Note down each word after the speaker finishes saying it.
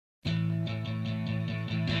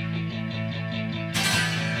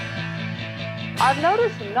I've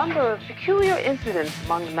noticed a number of peculiar incidents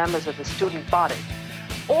among the members of the student body,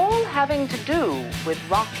 all having to do with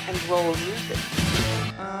rock and roll music.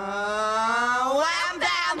 Wham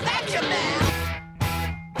bam, betcha man!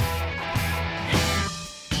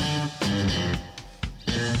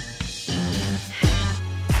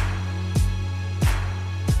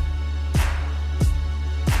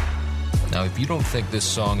 Now, if you don't think this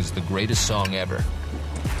song is the greatest song ever,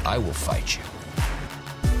 I will fight you.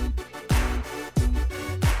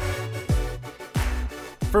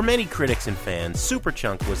 For many critics and fans,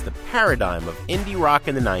 Superchunk was the paradigm of indie rock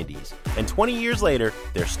in the 90s, and 20 years later,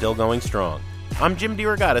 they're still going strong. I'm Jim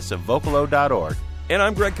DeRogatis of Vocalo.org. And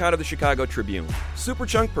I'm Greg Cott of the Chicago Tribune.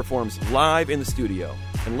 Superchunk performs live in the studio,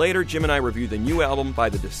 and later Jim and I review the new album by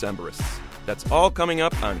the Decemberists. That's all coming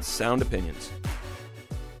up on Sound Opinions.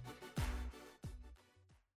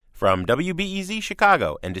 From WBEZ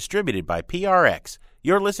Chicago and distributed by PRX,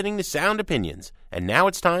 you're listening to Sound Opinions, and now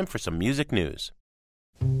it's time for some music news.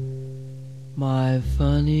 My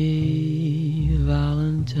funny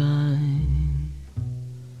Valentine,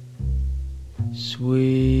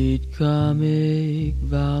 sweet comic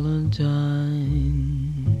Valentine,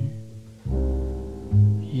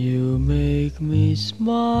 you make me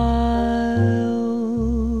smile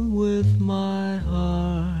with my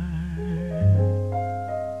heart.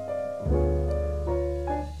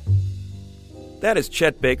 That is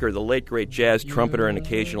Chet Baker, the late great jazz trumpeter and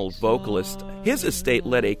occasional vocalist. His estate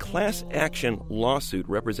led a class action lawsuit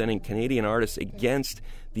representing Canadian artists against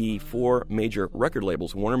the four major record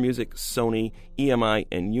labels, Warner Music, Sony, EMI,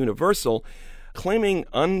 and Universal, claiming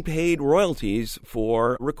unpaid royalties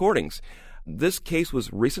for recordings. This case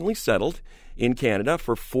was recently settled in Canada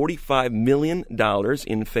for $45 million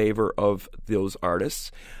in favor of those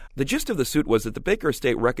artists. The gist of the suit was that the Baker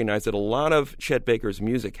estate recognized that a lot of Chet Baker's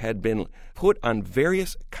music had been put on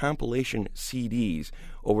various compilation CDs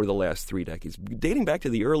over the last 3 decades, dating back to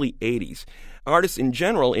the early 80s. Artists in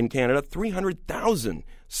general in Canada, 300,000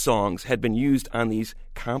 songs had been used on these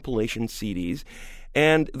compilation CDs.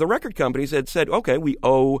 And the record companies had said, okay, we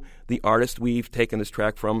owe the artist we've taken this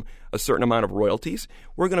track from a certain amount of royalties.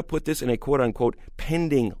 We're going to put this in a quote-unquote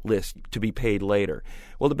pending list to be paid later.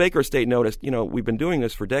 Well, the Baker estate noticed, we've been doing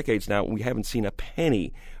this for decades now. We haven't seen a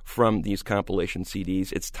penny from these compilation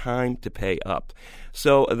CDs. It's time to pay up.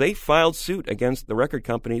 So they filed suit against the record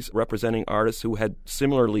companies representing artists who had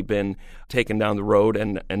similarly been taken down the road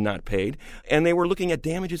and not paid. And they were looking at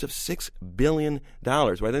damages of $6 billion.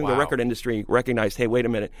 I think the record industry recognized, hey, wait a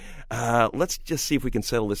minute, let's just see if we can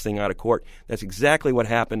settle this thing out of court. That's exactly what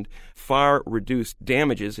happened. Far reduced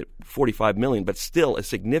damages at $45 million, but still a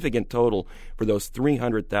significant total for those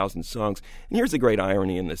 300,000 songs. And here's the great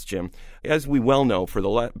irony in this, Jim. As we well know, for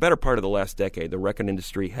the better part of the last decade, the record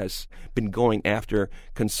industry has been going after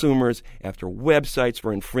consumers, after websites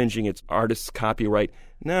for infringing its artists' copyright.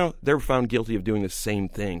 Now they're found guilty of doing the same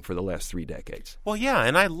thing for the last 3 decades. Well, yeah,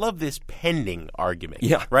 and I love this pending argument.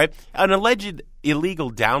 Yeah. Right? An alleged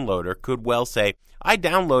illegal downloader could well say, I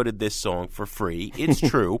downloaded this song for free, it's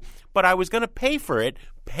true, but I was going to pay for it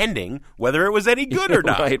pending whether it was any good or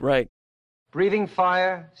not. Right. Breathing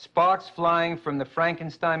fire, sparks flying from the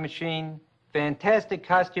Frankenstein machine, fantastic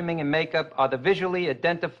costuming and makeup are the visually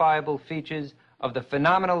identifiable features of the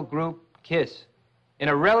phenomenal group KISS. In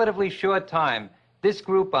a relatively short time, this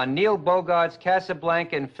group on Neil Bogart's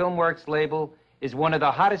Casablanca and Filmworks label is one of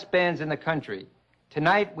the hottest bands in the country.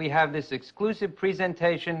 Tonight we have this exclusive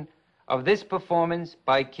presentation of this performance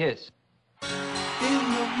by KISS. In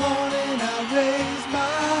the morning I raise my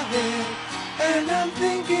head and I'm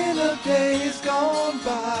thinking of days gone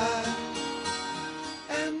by.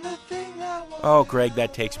 And the thing I want... Oh, Greg,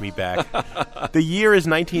 that takes me back. The year is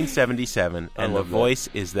 1977, and the voice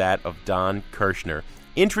is that of Don Kirshner,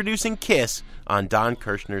 introducing KISS on Don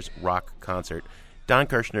Kirshner's rock concert. Don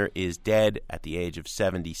Kirshner is dead at the age of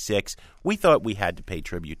 76. We thought we had to pay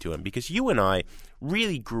tribute to him because you and I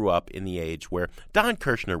really grew up in the age where Don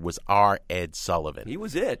Kirshner was our Ed Sullivan. He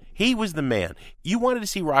was it. He was the man. You wanted to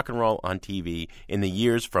see rock and roll on TV in the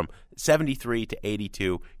years from 73 to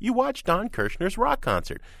 82. You watched Don Kirshner's rock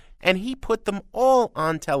concert, and he put them all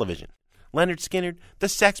on television. Leonard Skinner, the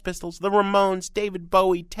Sex Pistols, the Ramones, David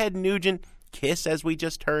Bowie, Ted Nugent, KISS, as we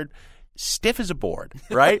just heard. Stiff as a board,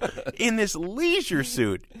 right? In this leisure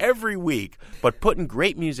suit every week, but putting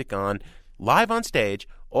great music on, live on stage,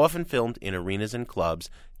 often filmed in arenas and clubs,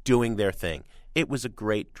 doing their thing. It was a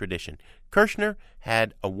great tradition. Kirshner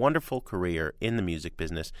had a wonderful career in the music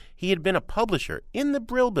business. He had been a publisher in the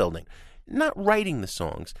Brill Building, not writing the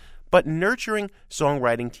songs, but nurturing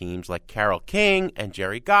songwriting teams like Carole King and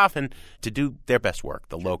Jerry Goffin to do their best work.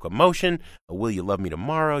 The Locomotion, Will You Love Me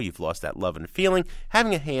Tomorrow, You've Lost That Love and Feeling,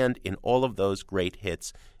 having a hand in all of those great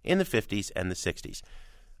hits in the 50s and the 60s.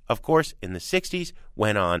 Of course, in the 60s,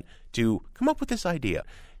 went on to come up with this idea.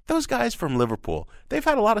 Those guys from Liverpool, they've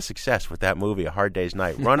had a lot of success with that movie, A Hard Day's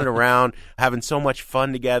Night, running around, having so much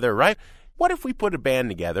fun together, right? What if we put a band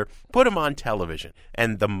together, put them on television,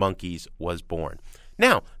 and the Monkees was born?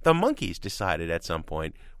 Now, the Monkees decided at some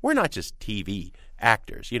point, we're not just TV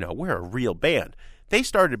actors, we're a real band. They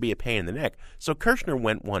started to be a pain in the neck, so Kirshner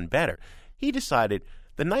went one better. He decided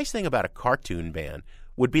the nice thing about a cartoon band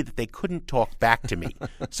would be that they couldn't talk back to me.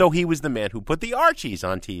 So he was the man who put the Archies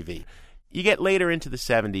on TV. You get later into the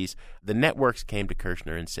 70s, the networks came to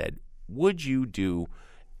Kirshner and said, would you do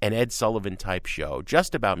an Ed Sullivan-type show,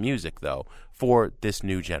 just about music, though, for this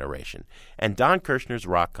new generation? And Don Kirshner's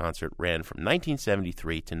rock concert ran from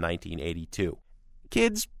 1973 to 1982.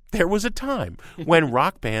 Kids, there was a time when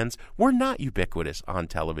rock bands were not ubiquitous on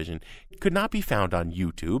television, could not be found on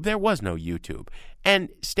YouTube. There was no YouTube. And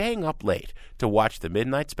staying up late to watch the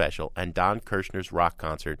Midnight Special and Don Kirshner's rock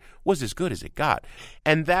concert was as good as it got.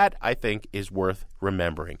 And that, I think, is worth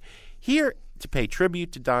remembering. Here, to pay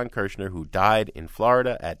tribute to Don Kirshner, who died in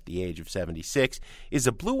Florida at the age of 76, is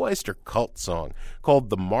a Blue Oyster Cult song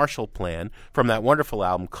called The Marshall Plan from that wonderful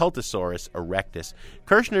album Cultosaurus Erectus.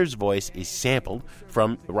 Kirshner's voice is sampled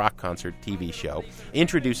from the rock concert TV show,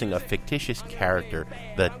 introducing a fictitious character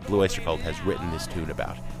that Blue Oyster Cult has written this tune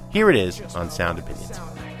about. Here it is on Sound Opinions.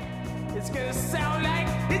 It's gonna sound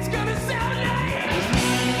like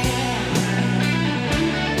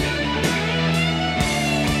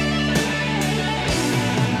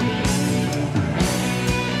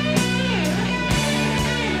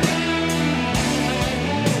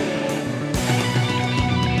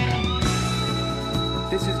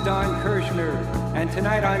This is Don Kirshner, and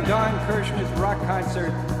tonight on Don Kirshner's Rock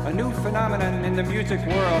Concert, a new phenomenon in the music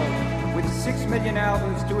world. With 6 million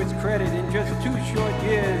albums to its credit in just 2 short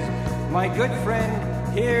years, my good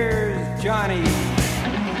friend, here's Johnny.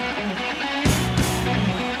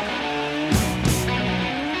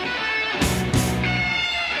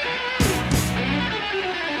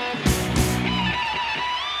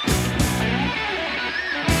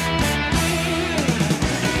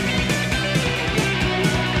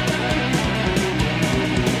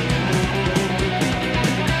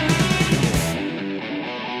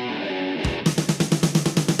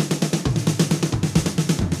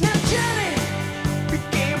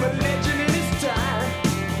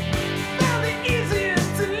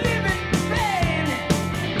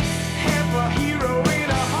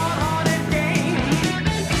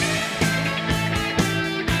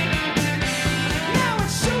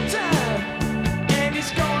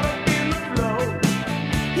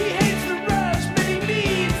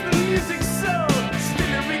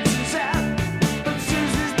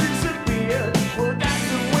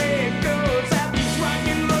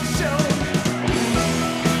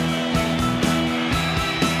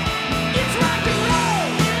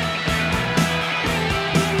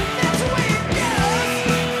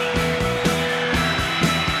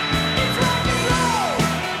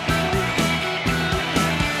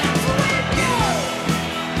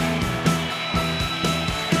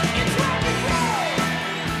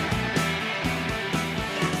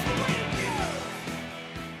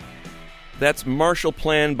 That's Marshall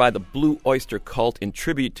Plan by the Blue Oyster Cult in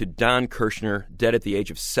tribute to Don Kirshner, dead at the age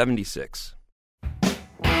of 76.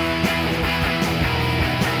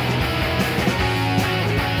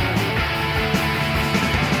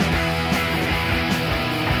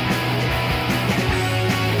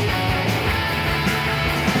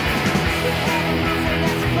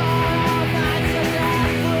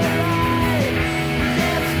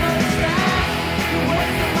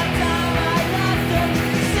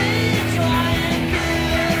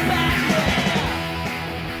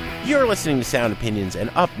 You're listening to Sound Opinions, and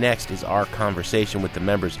up next is our conversation with the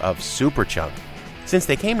members of Superchunk. Since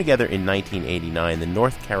they came together in 1989, the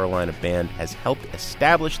North Carolina band has helped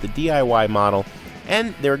establish the DIY model,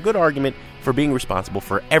 and they're a good argument for being responsible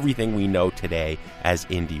for everything we know today as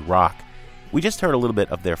indie rock. We just heard a little bit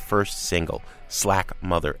of their first single, Slack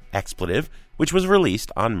Mother Expletive, which was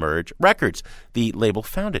released on Merge Records, the label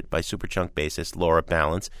founded by Superchunk bassist Laura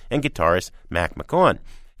Balance and guitarist Mac McCaughan.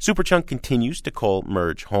 Superchunk continues to call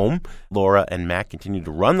Merge home. Laura and Mac continue to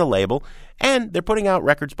run the label, and they're putting out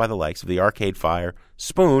records by the likes of the Arcade Fire,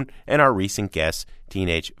 Spoon, and our recent guest,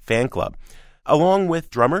 Teenage Fan Club. Along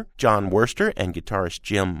with drummer John Worster and guitarist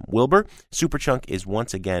Jim Wilbur, Superchunk is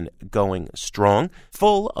once again going strong,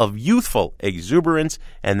 full of youthful exuberance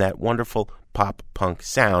and that wonderful pop-punk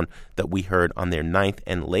sound that we heard on their 9th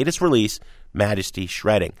and latest release, Majesty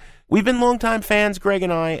Shredding. We've been longtime fans, Greg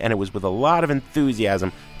and I, and it was with a lot of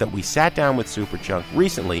enthusiasm that we sat down with Superchunk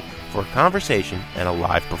recently for a conversation and a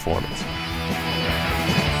live performance.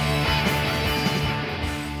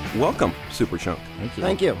 Welcome, Superchunk.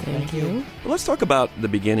 Thank you. Thank you. Well, let's talk about the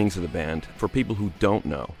beginnings of the band for people who don't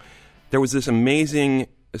know. There was this amazing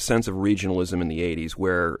sense of regionalism in the 80s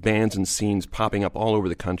where bands and scenes popping up all over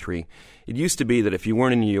the country. It used to be that if you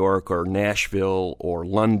weren't in New York or Nashville or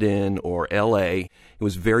London or L.A., it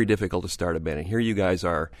was very difficult to start a band. And here you guys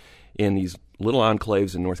are in these little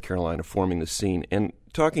enclaves in North Carolina forming the scene. And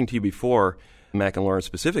talking to you before, Mac and Lauren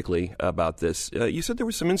specifically, about this, you said there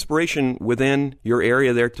was some inspiration within your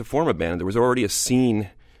area there to form a band. There was already a scene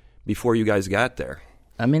before you guys got there.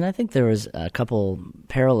 I mean, I think there was a couple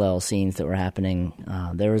parallel scenes that were happening.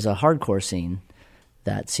 There was a hardcore scene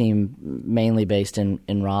that seemed mainly based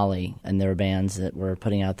in Raleigh, and there were bands that were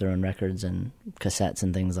putting out their own records and cassettes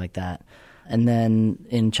and things like that. And then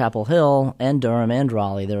in Chapel Hill and Durham and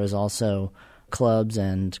Raleigh, there was also clubs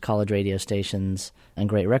and college radio stations and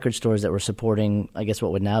great record stores that were supporting, I guess,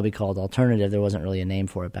 what would now be called alternative. There wasn't really a name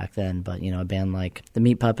for it back then, but, a band like the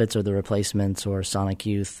Meat Puppets or the Replacements or Sonic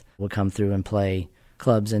Youth would come through and play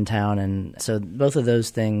clubs in town. And so both of those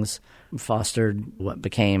things fostered what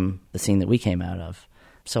became the scene that we came out of.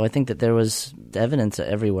 So I think that there was evidence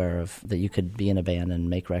everywhere of that you could be in a band and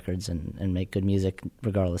make records and make good music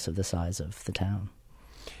regardless of the size of the town.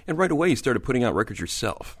 And right away, you started putting out records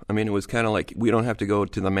yourself. I mean, it was kind of like, we don't have to go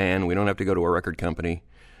to the man, we don't have to go to a record company.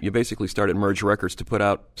 You basically started Merge Records to put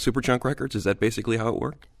out Superchunk records? Is that basically how it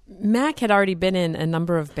worked? Mac had already been in a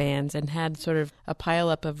number of bands and had sort of a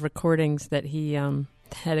pileup of recordings that he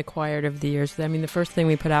had acquired over the years. I mean, the first thing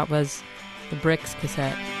we put out was the Bricks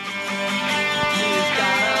cassette.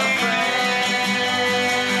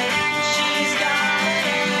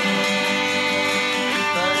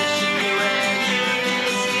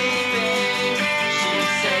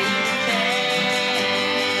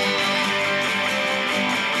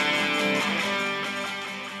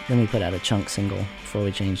 Then we put out a Chunk single before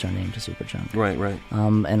we changed our name to Superchunk. Right.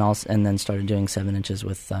 And then started doing 7 inches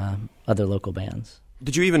with other local bands.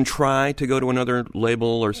 Did you even try to go to another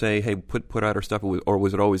label or say, hey, put out our stuff, or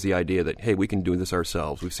was it always the idea that, hey, we can do this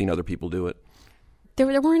ourselves? We've seen other people do it. There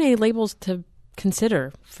weren't any labels to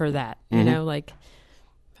consider for that. Mm-hmm. Like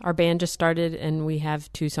our band just started and we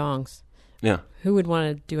have 2 songs. Yeah. Who would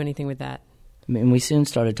want to do anything with that? I mean, we soon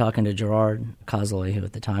started talking to Gerard Cosley, who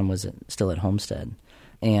at the time was still at Homestead,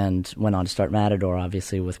 and went on to start Matador,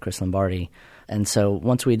 obviously, with Chris Lombardi. And so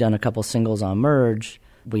once we'd done a couple singles on Merge,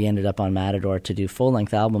 we ended up on Matador to do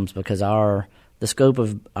full-length albums because the scope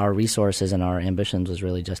of our resources and our ambitions was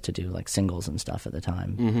really just to do like singles and stuff at the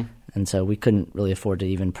time. Mm-hmm. And so we couldn't really afford to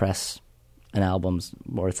even press an album's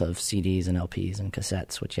worth of CDs and LPs and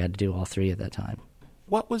cassettes, which you had to do all 3 at that time.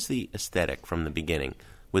 What was the aesthetic from the beginning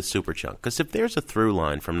with Superchunk? Because if there's a through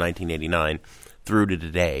line from 1989 through to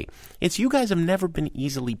today, it's you guys have never been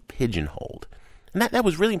easily pigeonholed. And that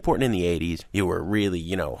was really important in the 80s. You were really,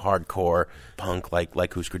 hardcore punk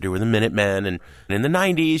like Husker Du or the Minutemen. And in the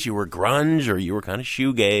 90s, you were grunge or you were kind of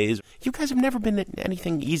shoegaze. You guys have never been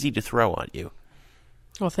anything easy to throw on you.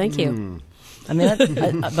 Well, thank you. I mean,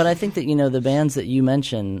 but I think that, the bands that you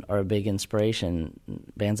mention are a big inspiration,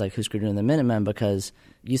 bands like Husker Du and the Minutemen, because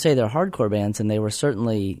you say they're hardcore bands, and they were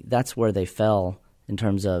certainly, that's where they fell in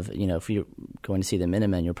terms of, if you're going to see the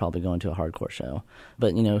Minutemen, you're probably going to a hardcore show.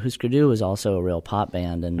 But, Husker Du was also a real pop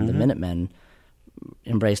band, and the Minutemen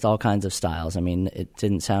embraced all kinds of styles. I mean, it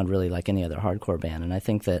didn't sound really like any other hardcore band. And I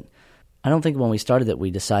don't think when we started that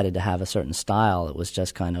we decided to have a certain style. It was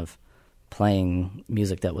just kind of playing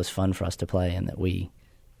music that was fun for us to play and that we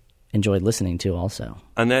enjoyed listening to also.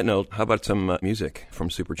 On that note, how about some music from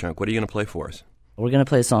Superchunk? What are you going to play for us? We're going to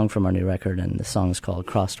play a song from our new record, and the song is called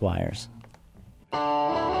Crossed Wires.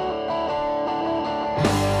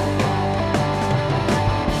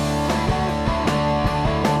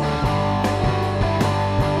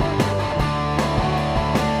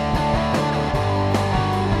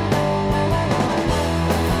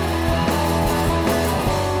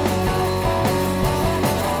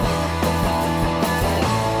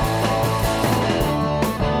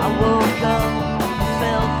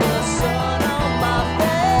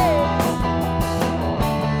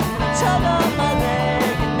 Touch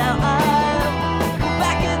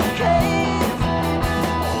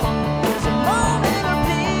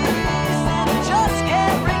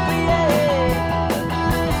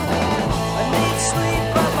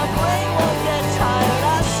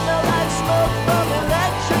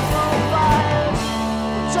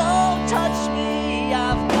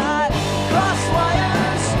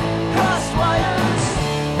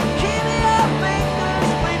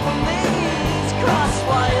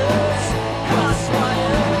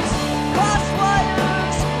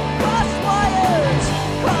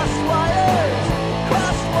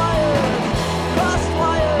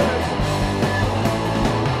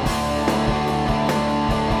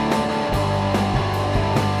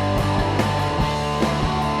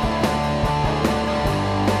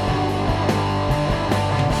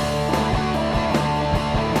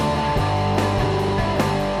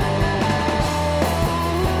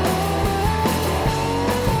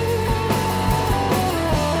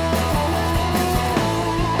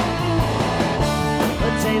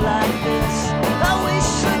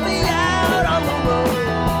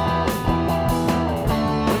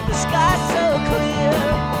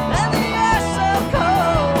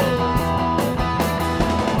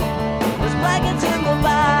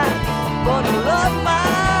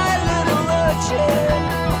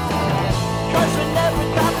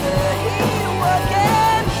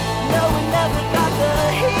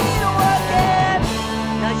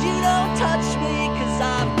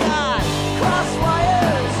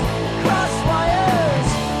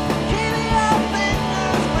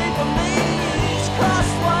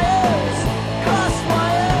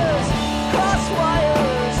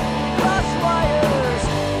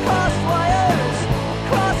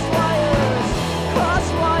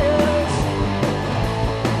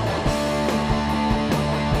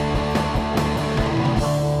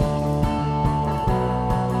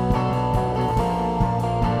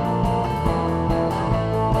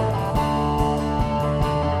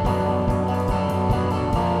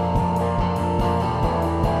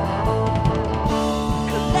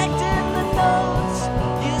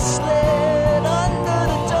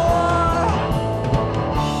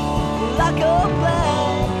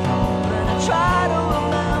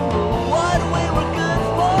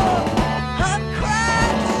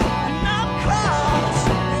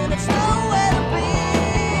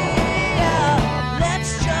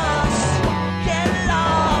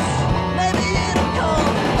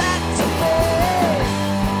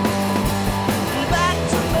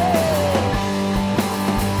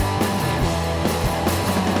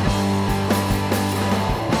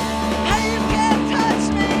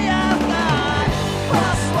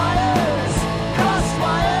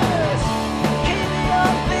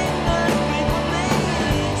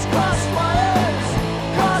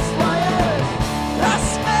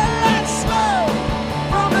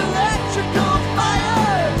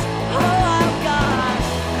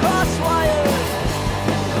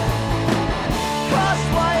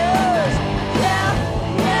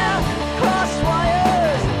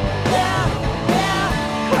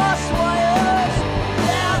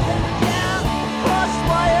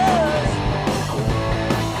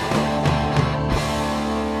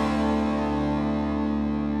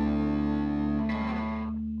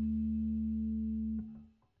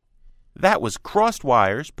That was Crossed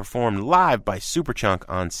Wires, performed live by Superchunk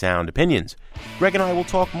on Sound Opinions. Greg and I will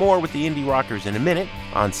talk more with the indie rockers in a minute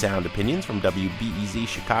on Sound Opinions from WBEZ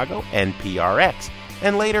Chicago and PRX.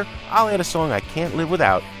 And later, I'll add a song I can't live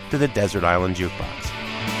without to the Desert Island Jukebox.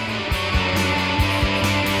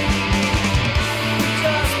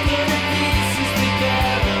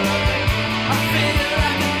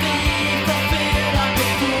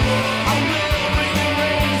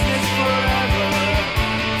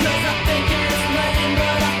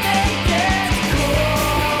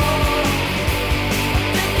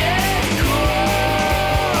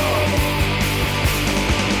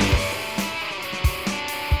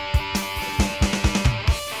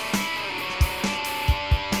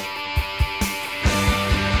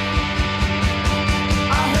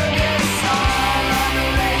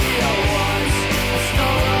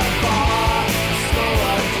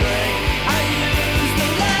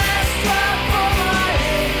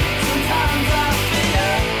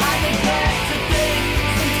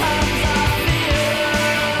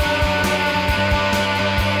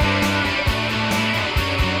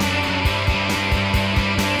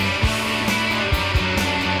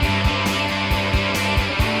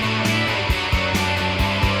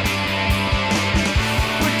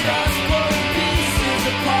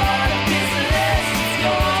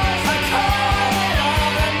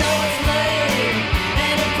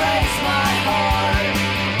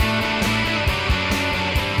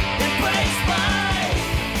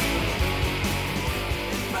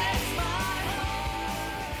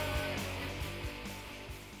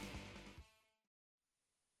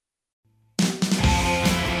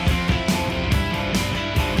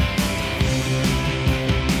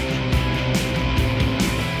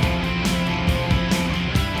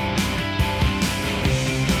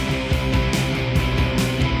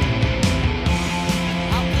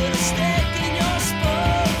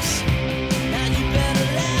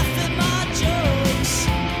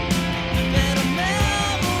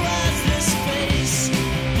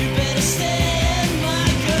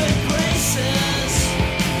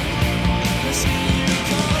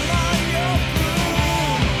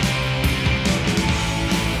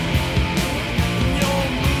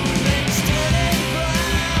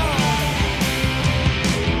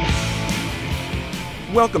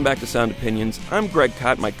 Welcome back to Sound Opinions. I'm Greg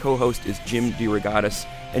Cott. My co-host is Jim DeRogatis,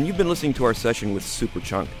 and you've been listening to our session with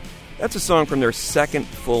Superchunk. That's a song from their second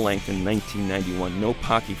full-length in 1991, No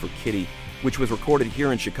Pocky for Kitty, which was recorded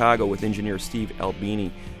here in Chicago with engineer Steve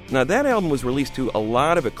Albini. Now, that album was released to a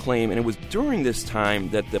lot of acclaim, and it was during this time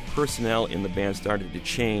that the personnel in the band started to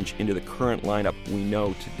change into the current lineup we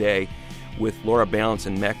know today, with Laura Balance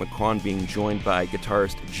and Mac McCaughan being joined by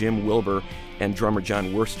guitarist Jim Wilbur and drummer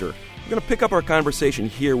John Worster. We're going to pick up our conversation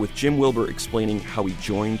here with Jim Wilbur explaining how he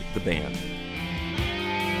joined the band.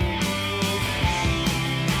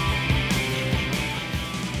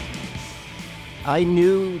 I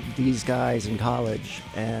knew these guys in college,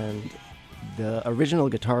 and the original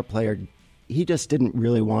guitar player, he just didn't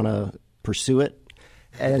really want to pursue it.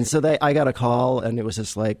 And so I got a call, and it was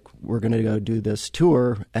just like, we're going to go do this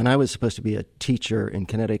tour. And I was supposed to be a teacher in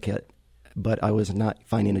Connecticut, but I was not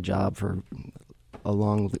finding a job for a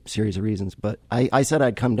long series of reasons. But I said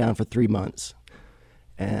I'd come down for 3 months.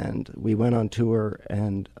 And we went on tour,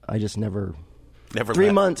 and I just never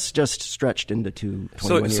 3 months just stretched into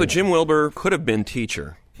 21 years. So Jim Wilbur could have been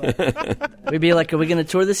teacher. We'd be like, are we going to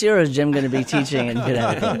tour this year, or is Jim going to be teaching in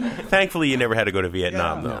Connecticut? Thankfully, you never had to go to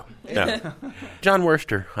Vietnam, though. No. John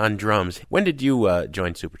Worster on drums. When did you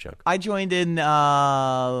join Superchunk? I joined in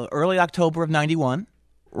early October of 91.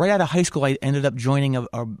 Right out of high school, I ended up joining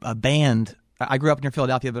a band. I grew up near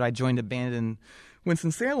Philadelphia, but I joined a band in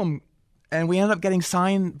Winston-Salem, and we ended up getting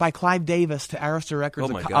signed by Clive Davis to Arista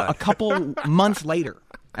Records a couple months later.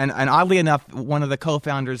 And oddly enough, one of the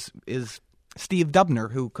co-founders is Steve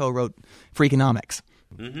Dubner, who co-wrote Freakonomics.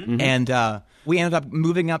 Mm-hmm. And we ended up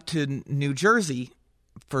moving up to New Jersey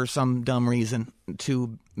for some dumb reason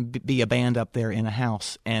to be a band up there in a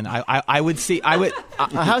house. And I would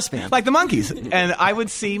a house band, like the Monkees. And I would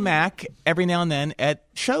see Mac every now and then at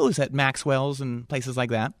shows at Maxwell's and places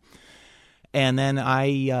like that. And then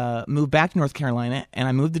I moved back to North Carolina, and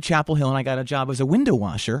I moved to Chapel Hill, and I got a job as a window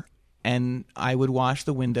washer. And I would wash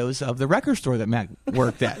the windows of the record store that Mac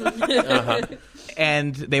worked at. Uh-huh.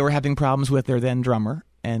 And they were having problems with their then drummer.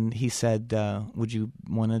 And he said, would you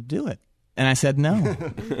want to do it? And I said, no.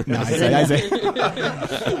 I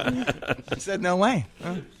said, no way.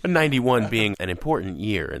 91 being an important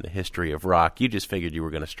year in the history of rock, you just figured you were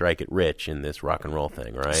going to strike it rich in this rock and roll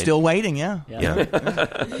thing, right? Still waiting, yeah.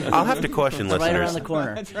 I'll have to caution listeners. Right around the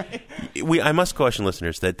corner. That's right. I must caution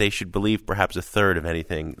listeners that they should believe perhaps a third of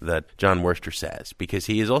anything that John Worster says, because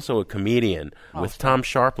he is also a comedian with Tom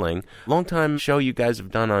Sharpling, longtime show you guys have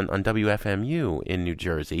done on WFMU in New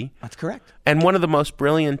Jersey. That's correct. And one of the most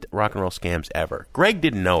brilliant rock and roll scams ever. Greg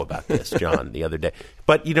didn't know about this, John, the other day.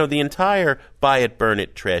 But, the entire buy it, burn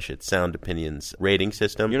it, trash it, Sound Opinions rating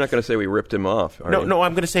system. You're not going to say we ripped him off, are you? No,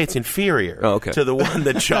 I'm going to say it's inferior to the one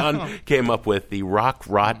that John came up with, the rock,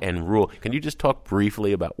 rot, and rule. Can you just talk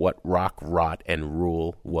briefly about what rock, rot, and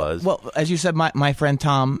rule was? Well, as you said, my friend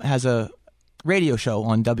Tom has a radio show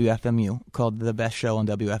on WFMU called The Best Show on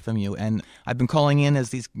WFMU, and I've been calling in as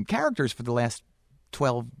these characters for the last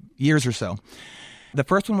 12 years or so. The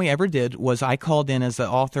first one we ever did was I called in as the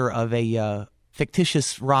author of a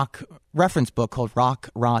fictitious rock reference book called Rock,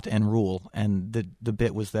 Rot, and Rule. And the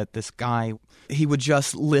bit was that this guy, he would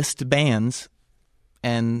just list bands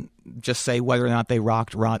and just say whether or not they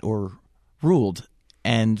rocked, rot, or ruled,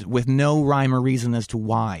 and with no rhyme or reason as to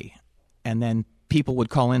why. And then people would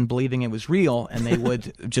call in believing it was real, and they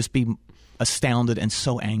would just be astounded and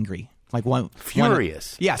so angry. Like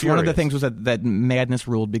Furious. Yes, one of the things was that madness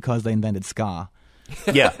ruled because they invented ska.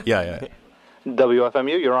 Yeah.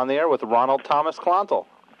 WFMU, you're on the air with Ronald Thomas Clontel.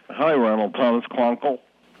 Hi, Ronald Thomas Clontel.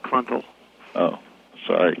 Clontel. Oh,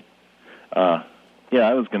 sorry. I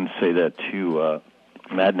was going to say that too.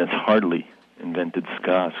 Madness hardly invented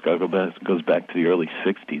ska. Ska goes back to the early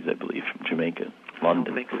 60s, I believe, from Jamaica,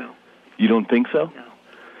 London. I don't think so. You don't think so? No.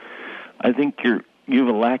 I think you have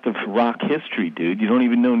a lack of rock history, dude. You don't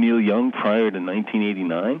even know Neil Young prior to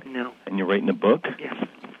 1989? No. And you're writing a book? Yes.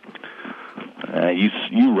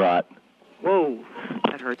 You rot. Whoa,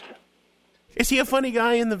 that hurts. Is he a funny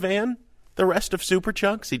guy in the van? The rest of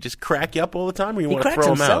Superchunks? He just crack you up all the time, or you He want to cracks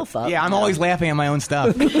throw him out? himself up. Yeah, I'm always laughing at my own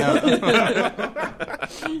stuff.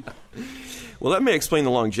 Well, that may explain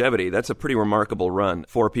the longevity. That's a pretty remarkable run.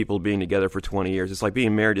 4 people being together for 20 years. It's like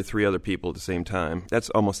being married to 3 other people at the same time.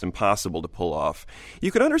 That's almost impossible to pull off.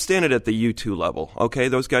 You could understand it at the U2 level, okay?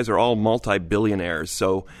 Those guys are all multi-billionaires,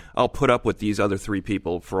 so I'll put up with these other 3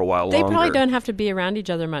 people for a while longer. They probably don't have to be around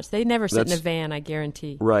each other much. They never sit in a van, I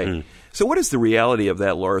guarantee. Right. So what is the reality of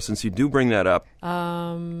that, Laura, since you do bring that up?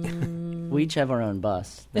 We each have our own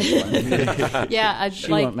bus. Yeah,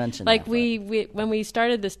 she won't mention that. When we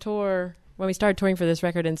started this tour, when we started touring for this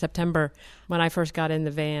record in September, when I first got in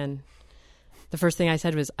the van, the first thing I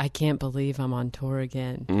said was, I can't believe I'm on tour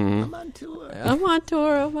again. Mm-hmm. I'm on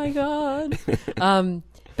tour, oh my God.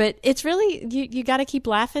 But it's really, you got to keep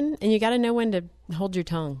laughing, and you got to know when to hold your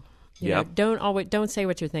tongue. You know, don't say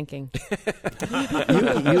what you're thinking. You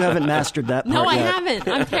haven't mastered that part No, I yet. haven't.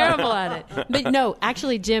 I'm terrible at it. But no,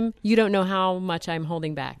 actually, Jim, you don't know how much I'm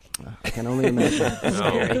holding back. I can only imagine.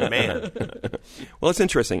 Oh, man. Well, it's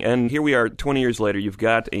interesting. And here we are 20 years later. You've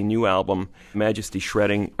got a new album, Majesty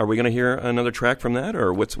Shredding. Are we going to hear another track from that,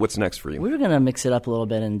 or what's next for you? We were going to mix it up a little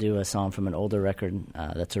bit and do a song from an older record.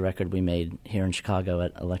 That's a record we made here in Chicago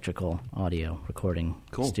at Electrical Audio Recording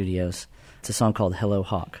Studios. It's a song called Hello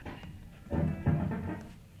Hawk.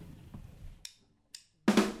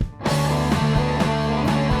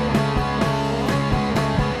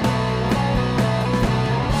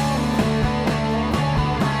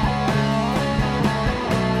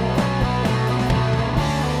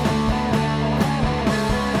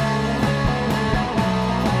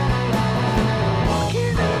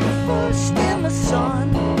 In the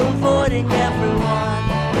sun, avoiding everyone.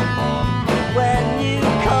 When you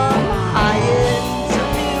come high into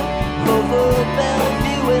view,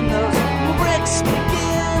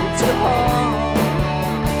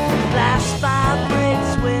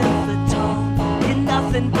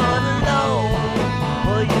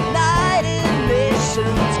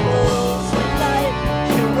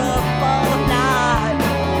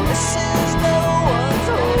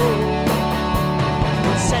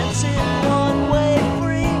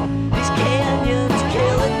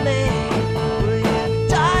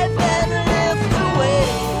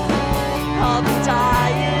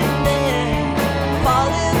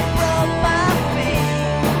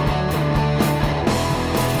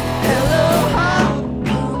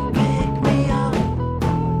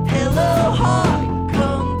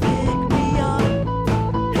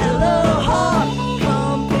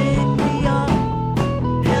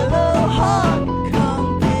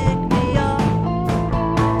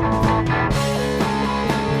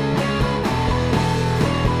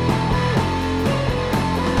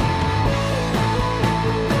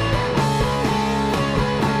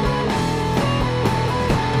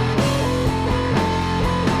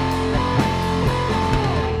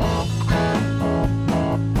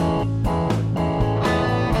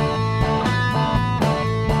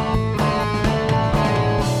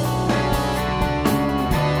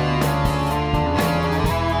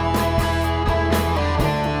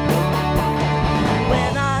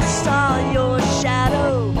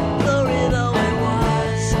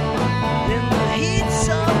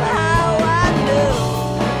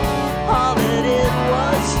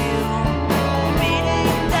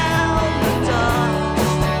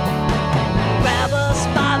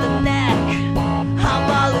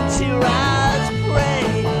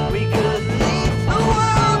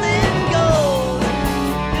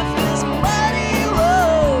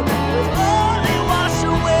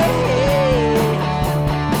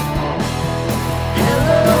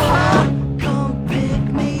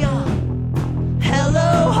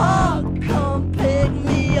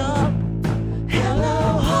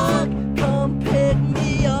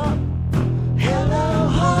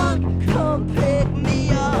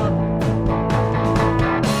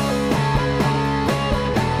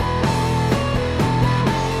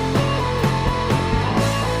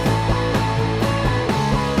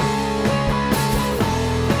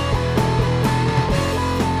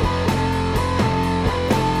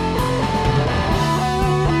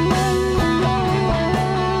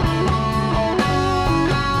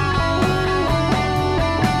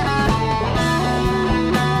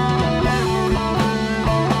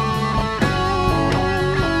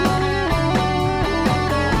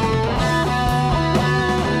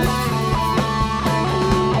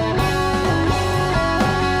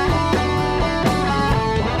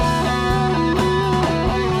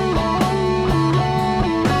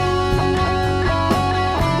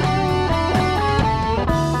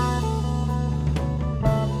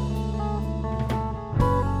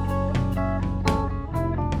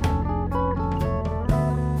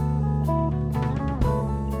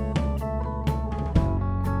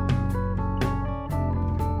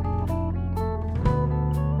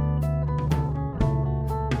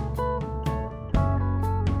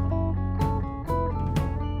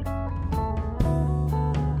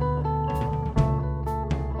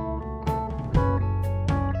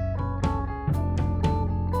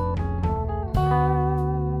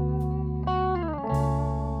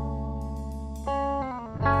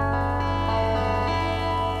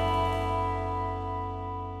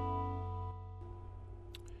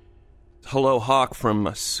 Hello, Hawk from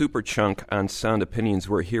Superchunk on Sound Opinions.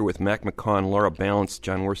 We're here with Mac McCaughan, Laura Balance,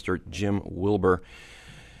 John Worster, Jim Wilbur.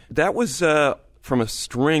 That was from a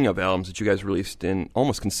string of albums that you guys released in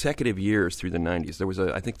almost consecutive years through the 90s. There was,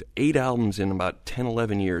 I think, 8 albums in about 10,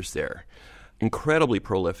 11 years there. Incredibly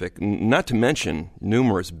prolific, not to mention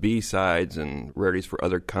numerous B-sides and rarities for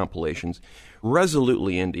other compilations.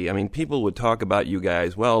 Resolutely indie. I mean, people would talk about you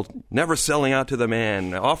guys, well, never selling out to the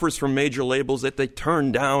man, offers from major labels that they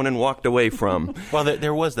turned down and walked away from. Well,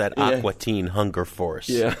 there was that Aqua Teen Hunger Force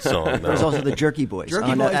song. There was also the Jerky Boys.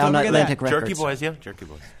 Jerky Boys, on Atlantic Records. Jerky Boys, yeah, Jerky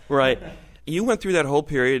Boys. Right. You went through that whole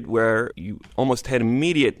period where you almost had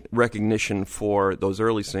immediate recognition for those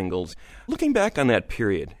early singles. Looking back on that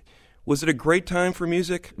period, was it a great time for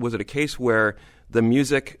music? Was it a case where the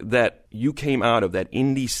music that you came out of, that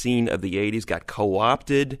indie scene of the 80s, got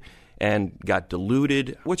co-opted and got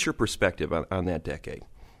diluted? What's your perspective on that decade?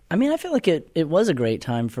 I mean, I feel like it was a great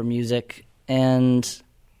time for music, and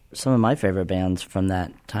some of my favorite bands from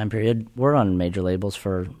that time period were on major labels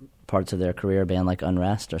for parts of their career, a band like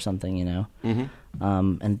Unrest or something, you know. Mm-hmm.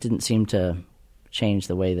 And it didn't seem to change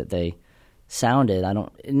the way that they sounded.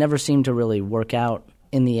 It never seemed to really work out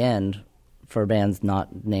in the end for bands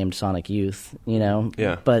not named Sonic Youth, you know.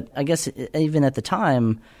 Yeah. But I guess even at the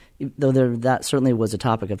time, though that certainly was a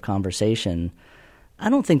topic of conversation, I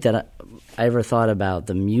don't think that I ever thought about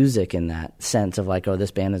the music in that sense of like, oh,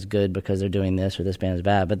 this band is good because they're doing this or this band is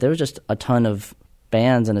bad. But there was just a ton of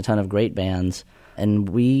bands and a ton of great bands, and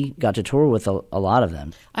we got to tour with a lot of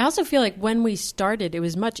them. I also feel like when we started, it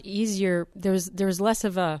was much easier. There was less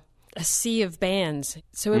of a sea of bands,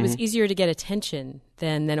 so it was easier to get attention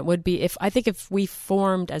than it would be if we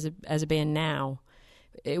formed as a band now.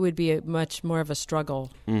 It would be a much more of a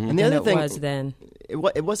struggle And the than other it thing was then.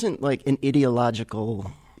 It wasn't like an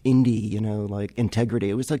ideological indie, you know, like integrity.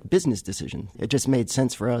 It was like business decision. It just made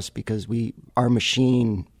sense for us because our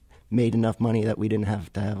machine made enough money that we didn't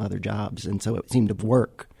have to have other jobs, and so it seemed to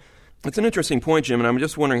work. It's an interesting point, Jim, and I'm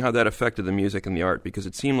just wondering how that affected the music and the art, because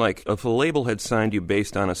it seemed like if a label had signed you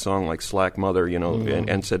based on a song like Slack Mother, you know,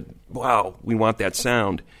 and said, wow, we want that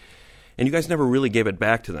sound, and you guys never really gave it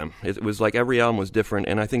back to them. It was like every album was different,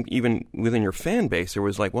 and I think even within your fan base, there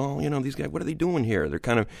was like, well, you know, these guys, what are they doing here? They're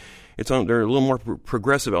kind of, they're a little more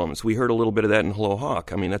progressive elements. We heard a little bit of that in Hello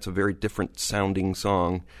Hawk. I mean, that's a very different sounding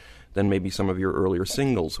song than maybe some of your earlier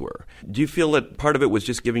singles were. Do you feel that part of it was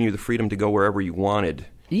just giving you the freedom to go wherever you wanted?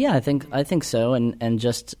 Yeah, I think so, and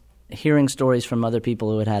just hearing stories from other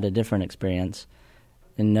people who had a different experience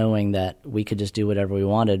and knowing that we could just do whatever we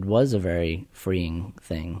wanted was a very freeing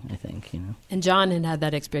thing, I think, you know. And John had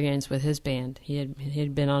that experience with his band. He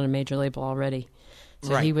had been on a major label already,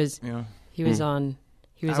 so right. he was on.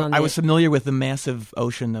 I was familiar with the massive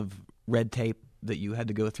ocean of red tape that you had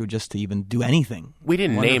to go through just to even do anything. We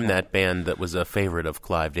didn't name that band that was a favorite of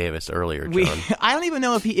Clive Davis earlier, John. I don't even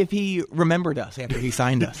know if he remembered us after he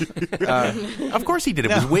signed us. Of course he did.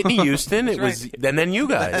 It was Whitney Houston. It was, and then you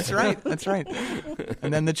guys. That's right.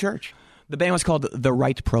 And then the church. The band was called The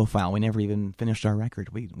Right Profile. We never even finished our record.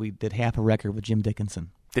 We did half a record with Jim Dickinson.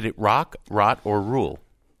 Did it rock, rot, or rule?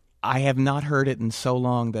 I have not heard it in so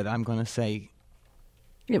long that I'm going to say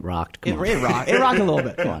it rocked. It rocked a little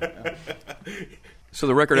bit. Come on. So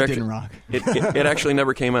the record didn't rock. It actually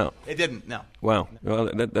never came out. It didn't. No. Wow. Well,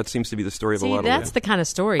 that seems to be the story of a lot of them. That's the kind of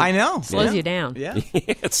story. I know. Slows you down. Yeah.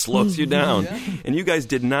 It slows you down. And you guys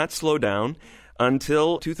did not slow down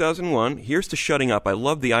until 2001. Here's to Shutting Up. I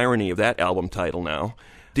love the irony of that album title now.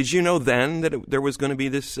 Did you know then that there was going to be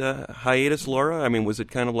this hiatus, Laura? I mean, was it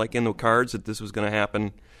kind of like in the cards that this was going to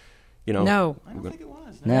happen? You know. No. I don't think it was.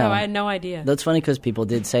 No, I had no idea. That's funny because people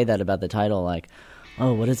did say that about the title, like,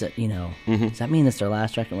 oh, what is it? You know, does that mean it's their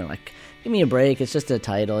last record? And we're like, give me a break. It's just a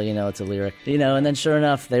title. You know, it's a lyric. You know, and then sure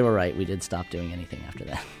enough, they were right. We did stop doing anything after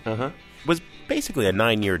that. It was basically a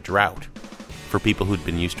 9-year drought for people who'd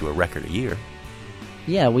been used to a record a year.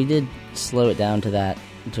 Yeah, we did slow it down to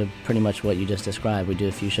pretty much what you just described. We do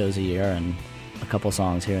a few shows a year and a couple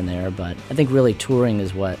songs here and there, but I think really touring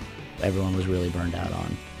is what everyone was really burned out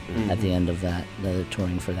on at the end of that, the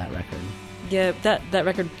touring for that record. Yeah, that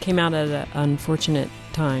record came out at an unfortunate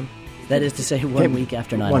time. That is to say, 1 week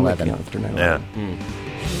after 9/11. 1 week after 9/11. Yeah.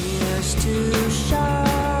 Here's to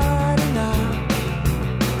shutting up,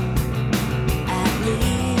 at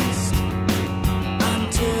least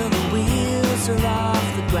until the wheels are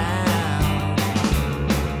off the ground.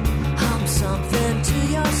 Hum something to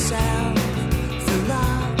yourself for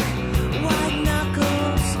luck, white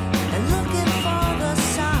knuckles, and looking for the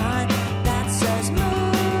sign that says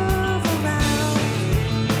move around.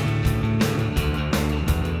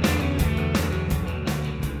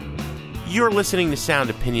 You're listening to Sound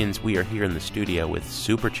Opinions. We are here in the studio with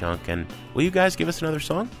Superchunk, and will you guys give us another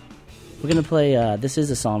song? We're going to play, this is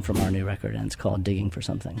a song from our new record, and it's called Digging for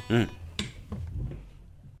Something.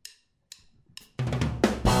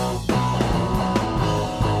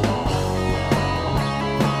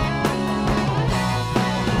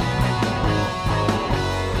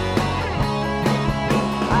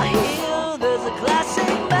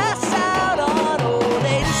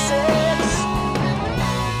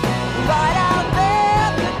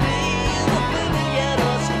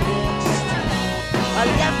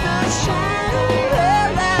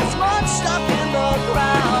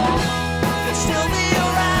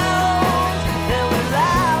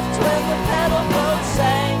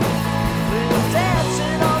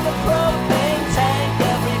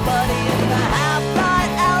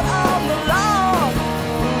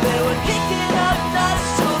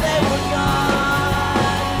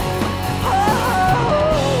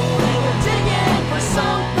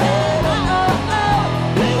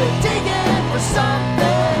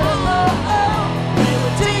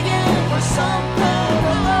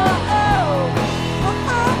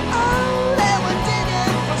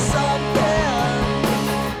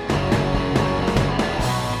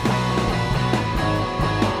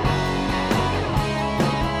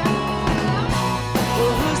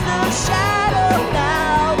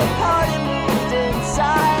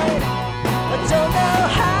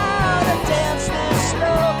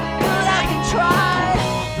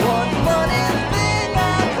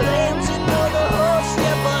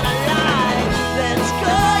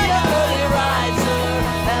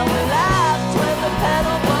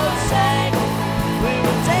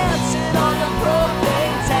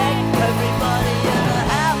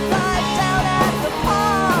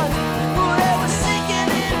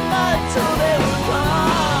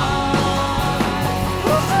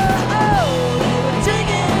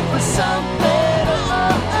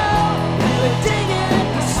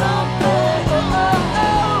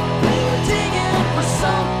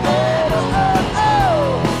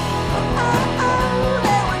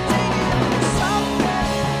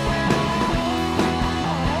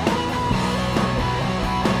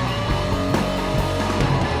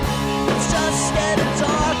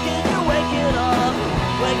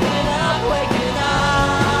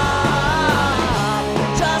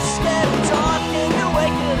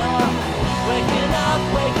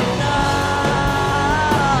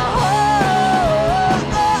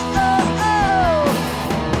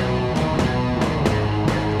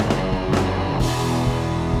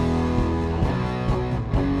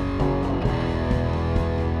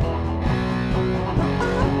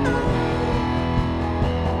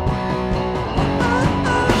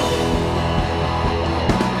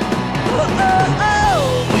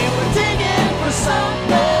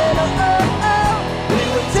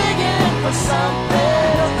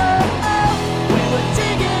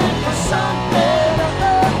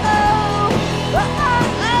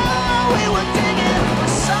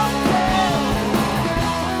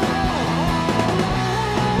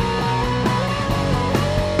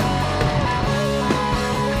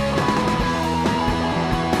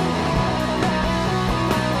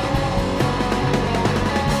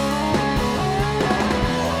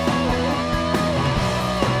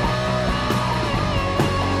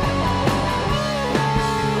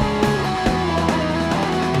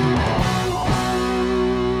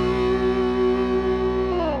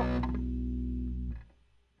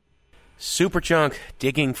 Superchunk,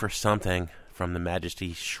 Digging for Something, from the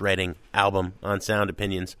Majesty Shredding album on Sound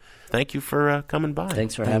Opinions. Thank you for coming by.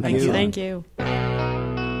 Thanks for having me. Thank you.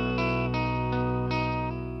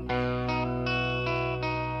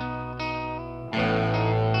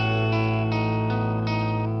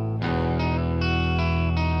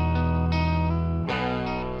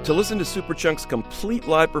 To listen to Superchunk's complete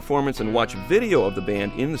live performance and watch video of the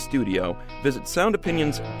band in the studio, visit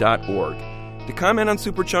soundopinions.org. To comment on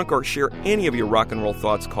Superchunk or share any of your rock and roll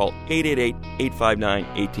thoughts, call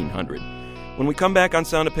 888-859-1800. When we come back on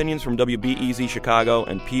Sound Opinions from WBEZ Chicago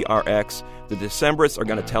and PRX, the Decemberists are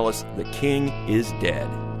going to tell us the king is dead.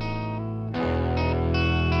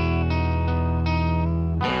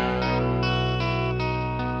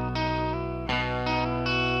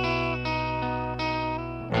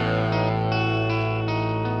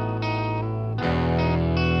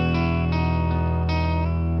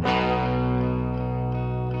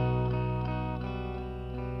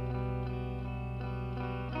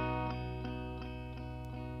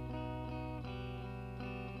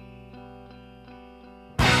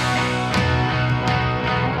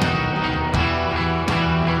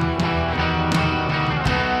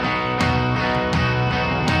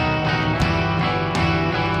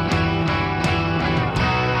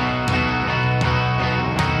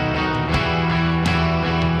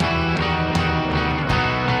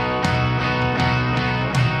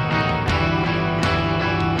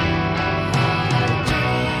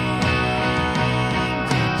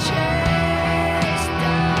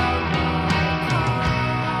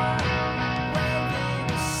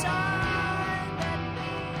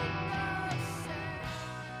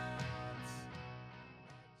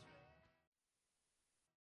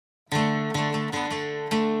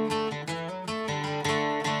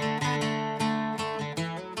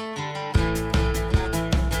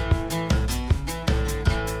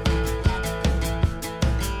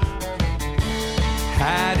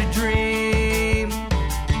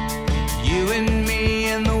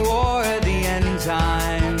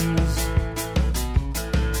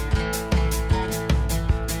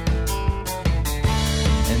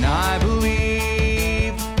 I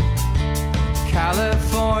believe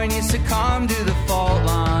California succumbed to the fault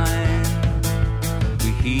line.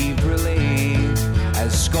 We heaved relief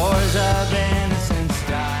as scores of innocents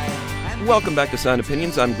died. Welcome back to Sound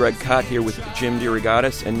Opinions. I'm Greg Kot here with Jim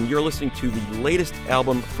DeRogatis, and you're listening to the latest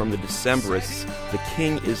album from the Decemberists, The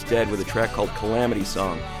King is Dead, with a track called Calamity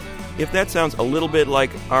Song. If that sounds a little bit like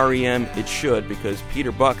R.E.M., it should, because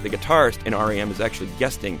Peter Buck, the guitarist in R.E.M., is actually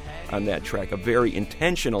guesting on that track, a very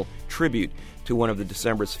intentional tribute to one of the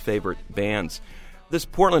Decemberists' favorite bands. This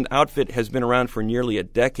Portland outfit has been around for nearly a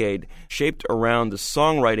decade, shaped around the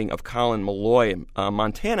songwriting of Colin Malloy, a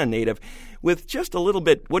Montana native, with just a little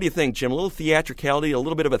bit, what do you think, Jim, a little theatricality, a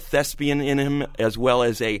little bit of a thespian in him, as well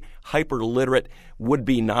as a hyper-literate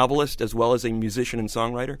would-be novelist, as well as a musician and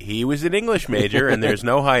songwriter? He was an English major, and there's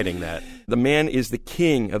no hiding that. The man is the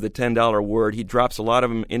king of the $10 word. He drops a lot of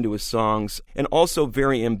them into his songs, and also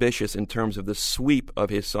very ambitious in terms of the sweep of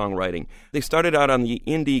his songwriting. They started out on the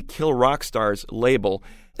indie Kill Rock Stars label,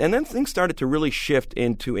 and then things started to really shift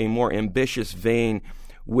into a more ambitious vein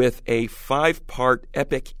with a 5-part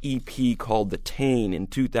epic EP called The Tane in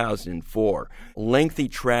 2004. Lengthy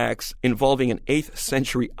tracks involving an 8th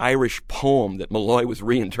century Irish poem that Malloy was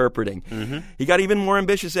reinterpreting. Mm-hmm. He got even more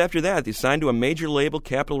ambitious after that. He signed to a major label,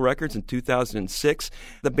 Capitol Records, in 2006.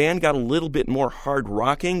 The band got a little bit more hard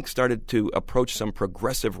rocking, started to approach some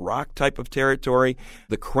progressive rock type of territory.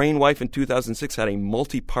 The Crane Wife in 2006 had a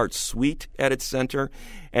multi-part suite at its center.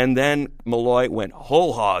 And then Malloy went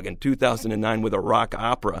whole hog in 2009 with a rock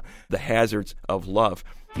opera, The Hazards of Love.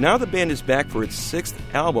 Now the band is back for its 6th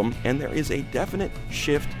album, and there is a definite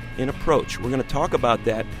shift in approach. We're going to talk about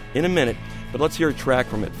that in a minute, but let's hear a track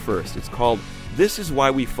from it first. It's called This Is Why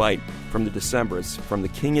We Fight, from the Decemberists, from The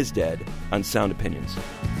King is Dead, on Sound Opinions.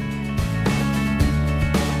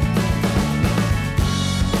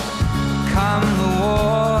 Come the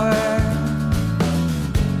war,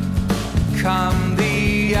 come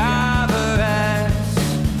the avarice,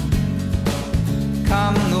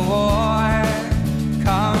 come the war,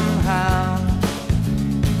 come hell.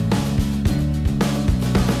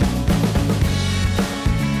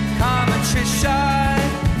 Come attrition,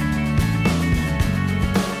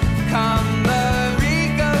 come the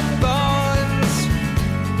reek of bones,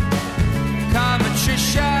 come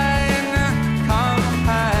attrition, come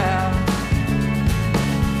hell.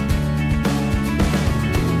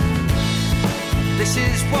 This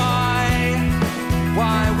is why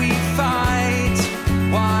we fight,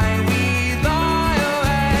 why we lie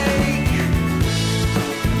awake.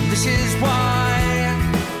 This is why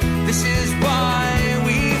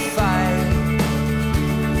we fight.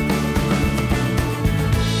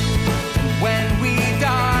 When we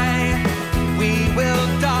die, we will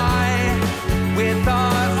die with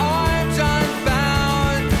our arms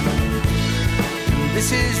unbound.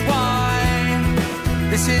 This is why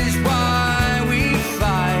we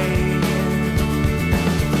fight.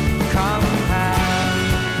 Come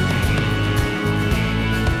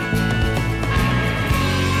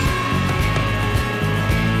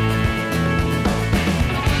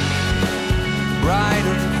bride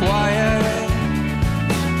of quiet,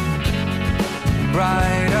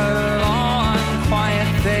 bride of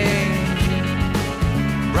unquiet thing,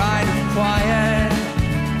 bride of quiet,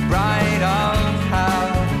 bride of hell.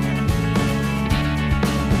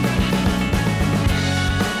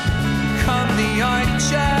 Come the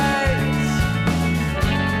archers,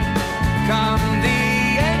 come the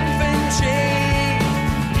infantry,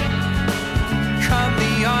 come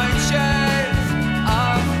the archers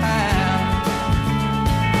of hell.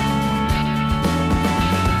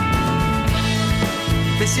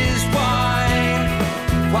 This is why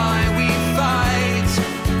we fight,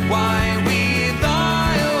 why we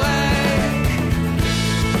lie awake.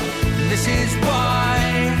 This is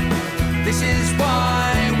why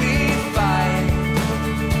we fight.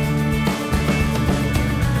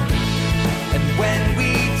 And when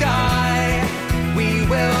we die, we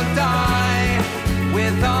will die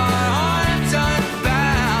with our arms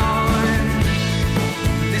unbound.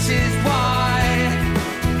 This is why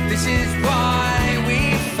we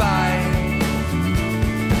fight.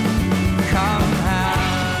 Come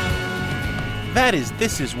That is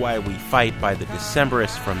This Is Why We Fight by the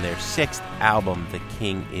Decemberists from their 6th album, The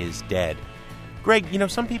King is Dead. Greg,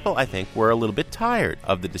 some people, I think, were a little bit tired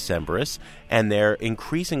of the Decemberists and their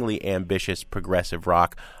increasingly ambitious progressive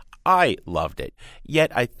rock. I loved it.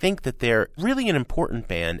 Yet I think that they're really an important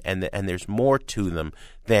band, and there's more to them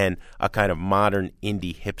than a kind of modern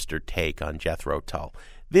indie hipster take on Jethro Tull.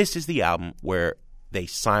 This is the album where they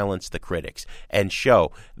silence the critics and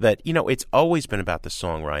show that, it's always been about the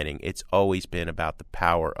songwriting. It's always been about the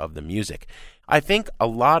power of the music. I think a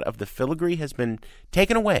lot of the filigree has been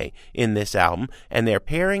taken away in this album, and they're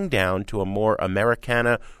paring down to a more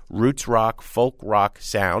Americana, roots rock, folk rock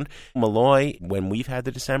sound. Malloy, when we've had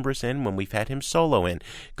the Decemberists in, when we've had him solo in,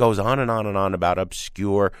 goes on and on and on about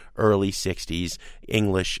obscure early 60s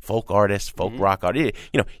English folk artists, folk rock artists.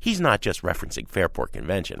 He's not just referencing Fairport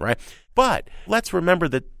Convention, right? But let's remember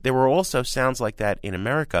that there were also sounds like that in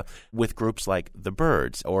America with groups like The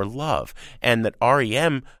Byrds or Love, and that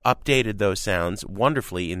R.E.M. updated those sounds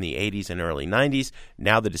wonderfully in the 80s and early 90s.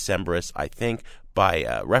 Now the Decemberists, I think, by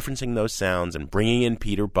referencing those sounds and bringing in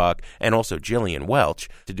Peter Buck and also Gillian Welch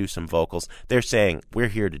to do some vocals, they're saying, we're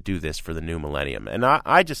here to do this for the new millennium. And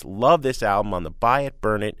I just love this album on the buy it,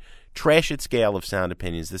 burn it, trash it scale of sound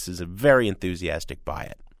opinions. This is a very enthusiastic buy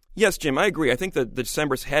it. Yes, Jim, I agree. I think that the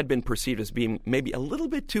Decemberists had been perceived as being maybe a little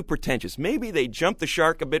bit too pretentious. Maybe they jumped the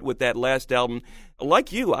shark a bit with that last album.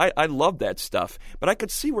 Like you, I love that stuff. But I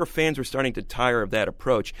could see where fans were starting to tire of that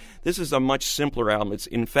approach. This is a much simpler album. It's,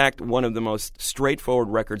 in fact, one of the most straightforward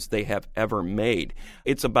records they have ever made.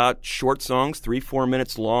 It's about short songs, 3-4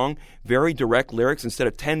 minutes long, very direct lyrics. Instead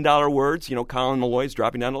of $10 words, Colin Malloy's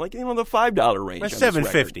dropping down to the $5 range.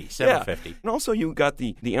 $7.50. Yeah. And also you got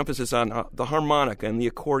the emphasis on the harmonica and the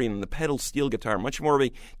accordion and the pedal steel guitar, much more of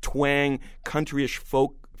a twang, countryish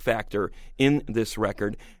folk factor in this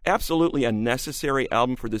record. Absolutely a necessary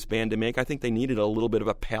album for this band to make. I think they needed a little bit of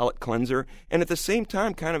a palate cleanser, and at the same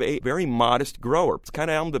time, kind of a very modest grower. It's the kind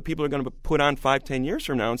of album that people are going to put on 5-10 years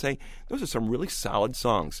from now and say, those are some really solid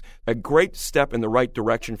songs. A great step in the right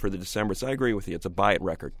direction for the Decemberists. I agree with you. It's a buy-it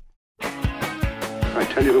record. I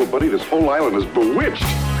tell you, little buddy, this whole island is bewitched.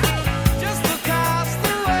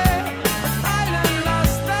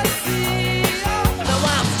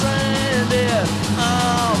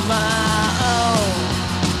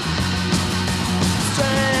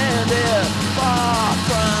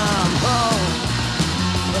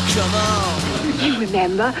 Come on. You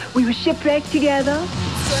remember, we were shipwrecked together.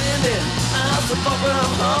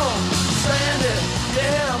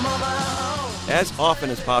 As often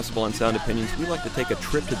as possible on Sound Opinions, we like to take a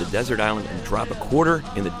trip to the desert island and drop a quarter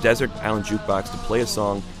in the desert island jukebox to play a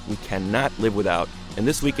song we cannot live without. And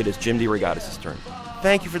this week it is Jim DeRogatis' turn.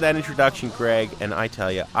 Thank you for that introduction, Greg. And I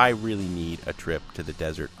tell you, I really need a trip to the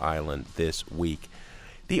desert island this week.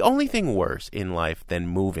 The only thing worse in life than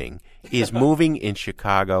moving is moving in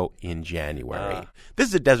Chicago in January. This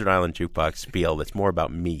is a Desert Island Jukebox spiel that's more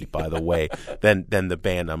about me, by the way, than the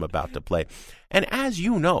band I'm about to play. And as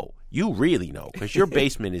you know, you really know, because your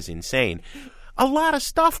basement is insane, a lot of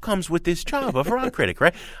stuff comes with this job of rock critic,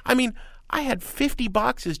 right? I mean, I had 50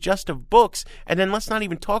 boxes just of books, and then let's not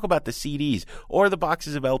even talk about the CDs or the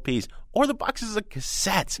boxes of LPs or the boxes of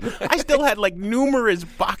cassettes. I still had numerous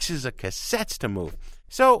boxes of cassettes to move.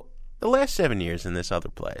 So, the last 7 years in this other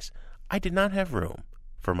place, I did not have room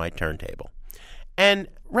for my turntable. And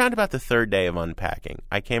round about the third day of unpacking,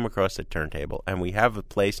 I came across the turntable, and we have a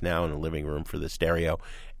place now in the living room for the stereo,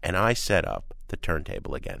 and I set up the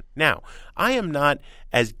turntable again. Now, I am not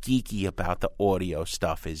as geeky about the audio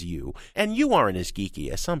stuff as you, and you aren't as geeky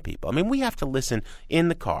as some people. I mean, we have to listen in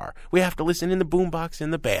the car. We have to listen in the boombox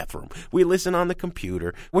in the bathroom. We listen on the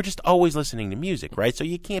computer. We're just always listening to music, right? So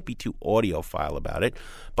you can't be too audiophile about it.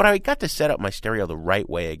 But I got to set up my stereo the right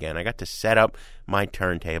way again. I got to set up my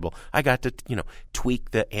turntable. I got to,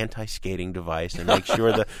 tweak the anti-skating device and make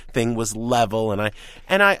sure the thing was level. And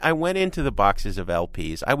I went into the boxes of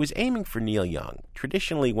LPs. I was aiming for Neil Young.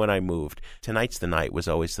 Traditionally, when I moved, Tonight's the Night was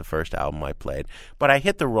always the first album I played. But I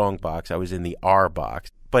hit the wrong box. I was in the R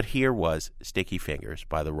box. But here was Sticky Fingers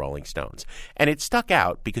by the Rolling Stones. And it stuck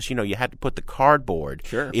out because, you had to put the cardboard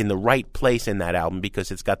in the right place in that album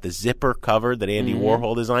because it's got the zipper cover that Andy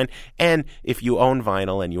Warhol designed. And if you own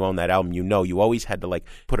vinyl and you own that album, you always had to,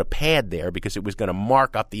 put a pad there because it was going to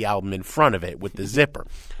mark up the album in front of it with the zipper.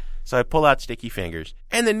 So I pull out Sticky Fingers,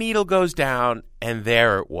 and the needle goes down, and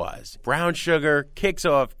there it was. Brown Sugar kicks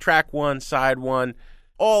off track 1, side 1.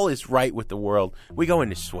 All is right with the world. We go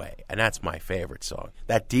into Sway, and that's my favorite song.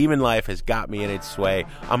 That Demon Life has got me in its sway.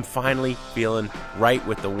 I'm finally feeling right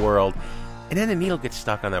with the world. And then the needle gets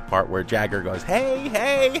stuck on that part where Jagger goes, hey,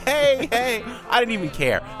 hey, hey, hey. I didn't even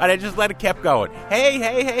care. I just let it keep going. Hey,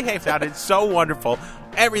 hey, hey, hey. It sounded so wonderful.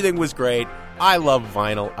 Everything was great. I love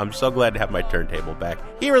vinyl. I'm so glad to have my turntable back.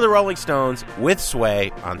 Here are the Rolling Stones with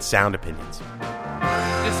Sway on Sound Opinions.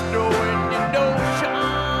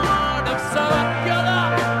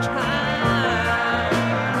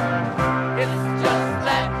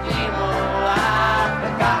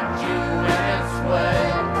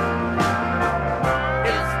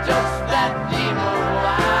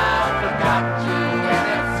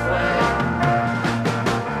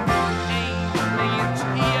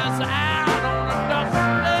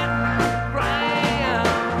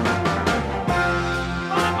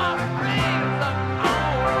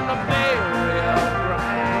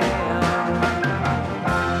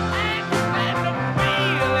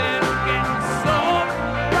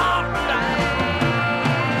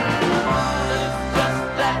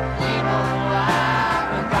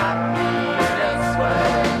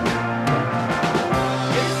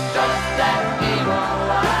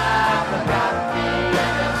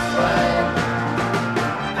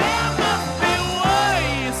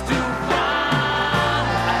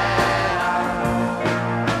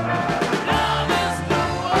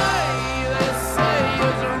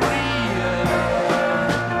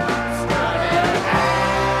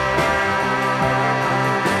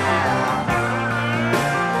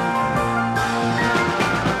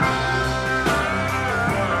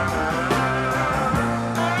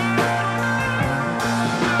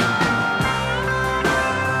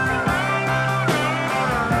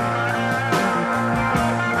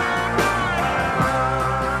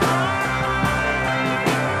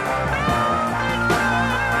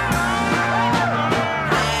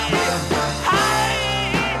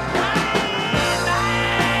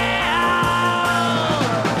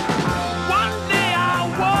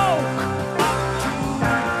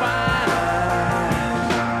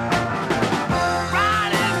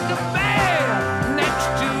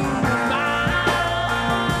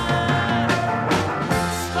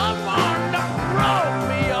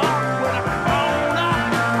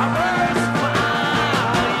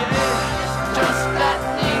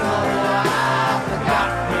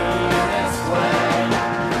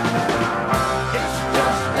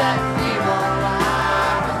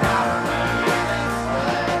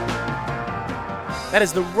 That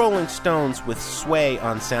is the Rolling Stones with Sway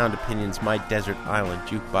on Sound Opinions, my Desert Island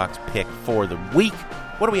Jukebox pick for the week.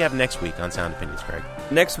 What do we have next week on Sound Opinions, Greg?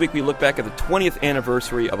 Next week, we look back at the 20th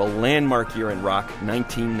anniversary of a landmark year in rock,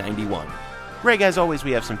 1991. Greg, as always,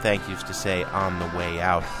 we have some thank yous to say on the way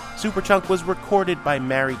out. Superchunk was recorded by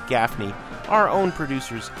Mary Gaffney. Our own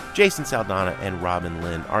producers, Jason Saldana and Robin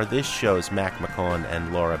Lynn, are this show's Mac McCaughan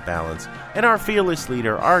and Laura Balance. And our fearless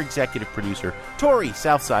leader, our executive producer, Tori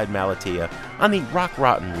Southside Malatia, on the Rock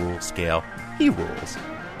Rotten Rule scale. He rules.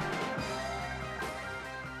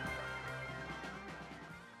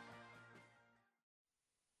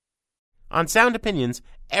 On Sound Opinions,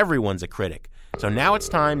 everyone's a critic. So now it's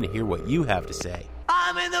time to hear what you have to say.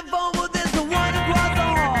 I'm in the phone, but there's the one across the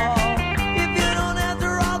hall. If you don't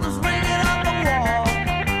answer, I'll just ring it up the wall.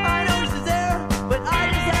 I know she's there, but I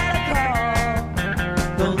just had a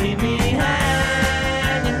call. Don't leave me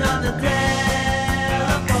hanging on the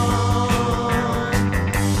telephone.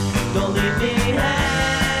 Don't leave me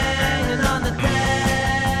hanging on the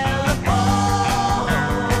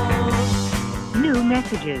telephone. New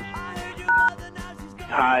messages.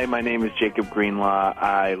 Hi, my name is Jacob Greenlaw.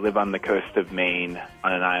 I live on the coast of Maine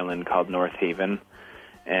on an island called North Haven,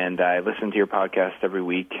 and I listen to your podcast every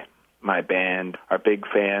week. My band are big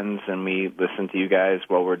fans, and we listen to you guys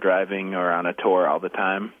while we're driving or on a tour all the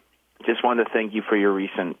time. Just wanted to thank you for your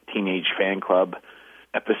recent Teenage Fan Club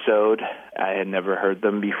episode. I had never heard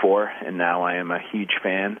them before, and now I am a huge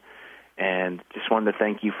fan. And just wanted to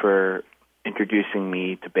thank you for introducing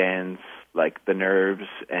me to bands like The Nerves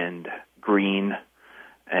and Green,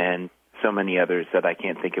 and so many others that I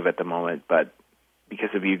can't think of at the moment. But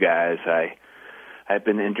because of you guys, I've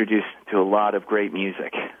been introduced to a lot of great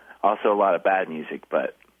music, also a lot of bad music,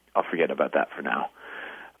 but I'll forget about that for now.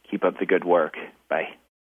 Keep up the good work. Bye.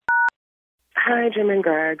 Hi, Jim and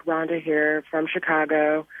Greg. Rhonda here from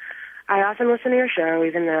Chicago. I often listen to your show,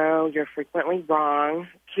 even though you're frequently wrong.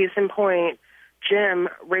 Case in point, Jim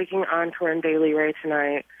raking on Corinne Bailey Rae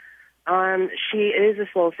tonight. She is a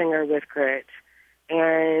soul singer with grit.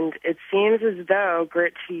 And it seems as though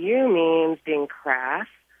grit to you means being crass,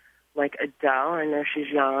 like Adele. I know she's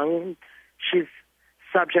young. She's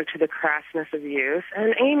subject to the crassness of youth.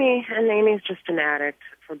 And Amy's just an addict,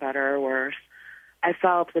 for better or worse. I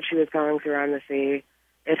felt what she was going through on the sea.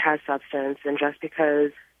 It has substance. And just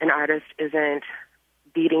because an artist isn't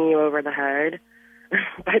beating you over the head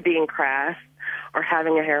by being crass or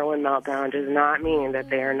having a heroin meltdown does not mean that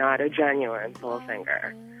they are not a genuine soul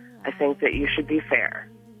singer. I think that you should be fair.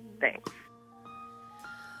 Thanks.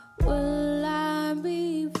 Will I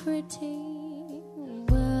be pretty?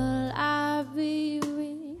 Will I be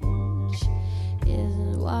rich?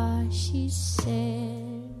 Is what she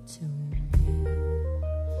said to me.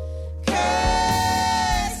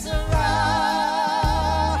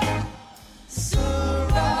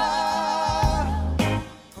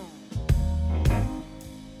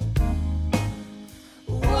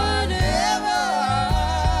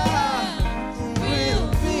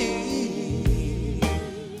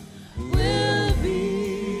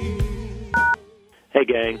 Hey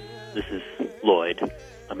gang, this is Lloyd.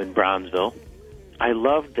 I'm in Brownsville. I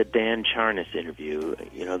loved the Dan Charnas interview,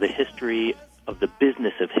 the history of the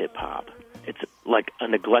business of hip-hop. It's like a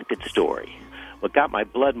neglected story. What got my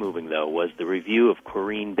blood moving, though, was the review of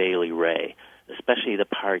Corinne Bailey Rae, especially the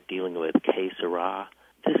part dealing with Que Sera.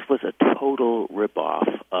 This was a total ripoff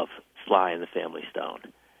of Sly and the Family Stone.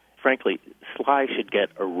 Frankly, Sly should get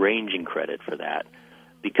arranging credit for that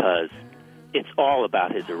because it's all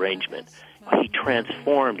about his arrangement. He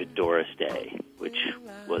transformed Doris Day, which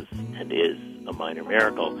was and is a minor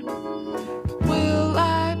miracle. Will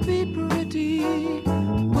I be pretty?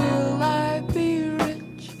 Will I be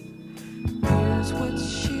rich? Here's what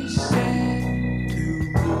she said to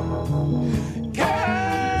me.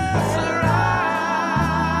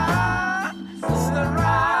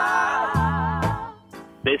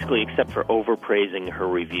 Basically, except for overpraising her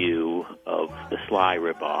review of the Sly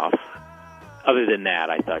ripoff, other than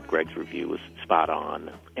that, I thought Greg's review was spot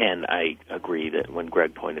on, and I agree that when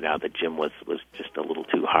Greg pointed out that Jim was just a little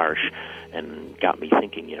too harsh, and got me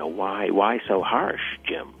thinking, why so harsh,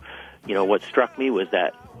 Jim? What struck me was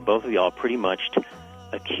that both of y'all pretty much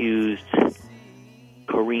accused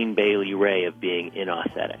Corinne Bailey Rae of being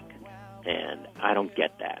inauthentic, and I don't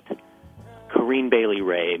get that. Corinne Bailey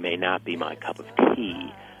Rae may not be my cup of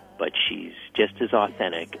tea, but she's just as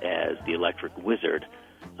authentic as the Electric Wizard.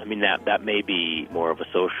 I mean, that may be more of a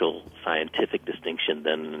social, scientific distinction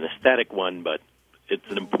than an aesthetic one, but it's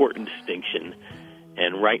an important distinction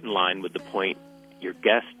and right in line with the point your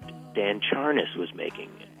guest, Dan Charnas, was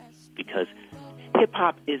making. Because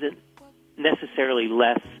hip-hop isn't necessarily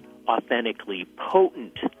less authentically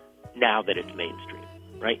potent now that it's mainstream,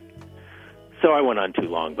 right? So I went on too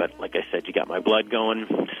long, but like I said, you got my blood going.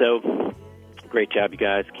 So great job, you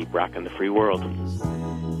guys. Keep rocking the free world.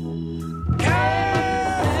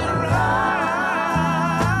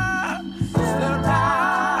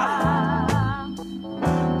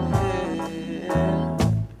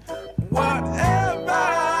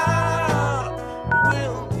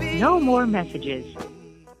 No more messages.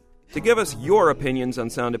 To give us your opinions on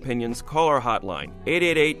Sound Opinions, call our hotline,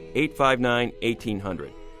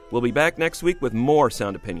 888-859-1800. We'll be back next week with more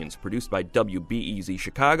Sound Opinions, produced by WBEZ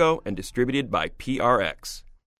Chicago and distributed by PRX.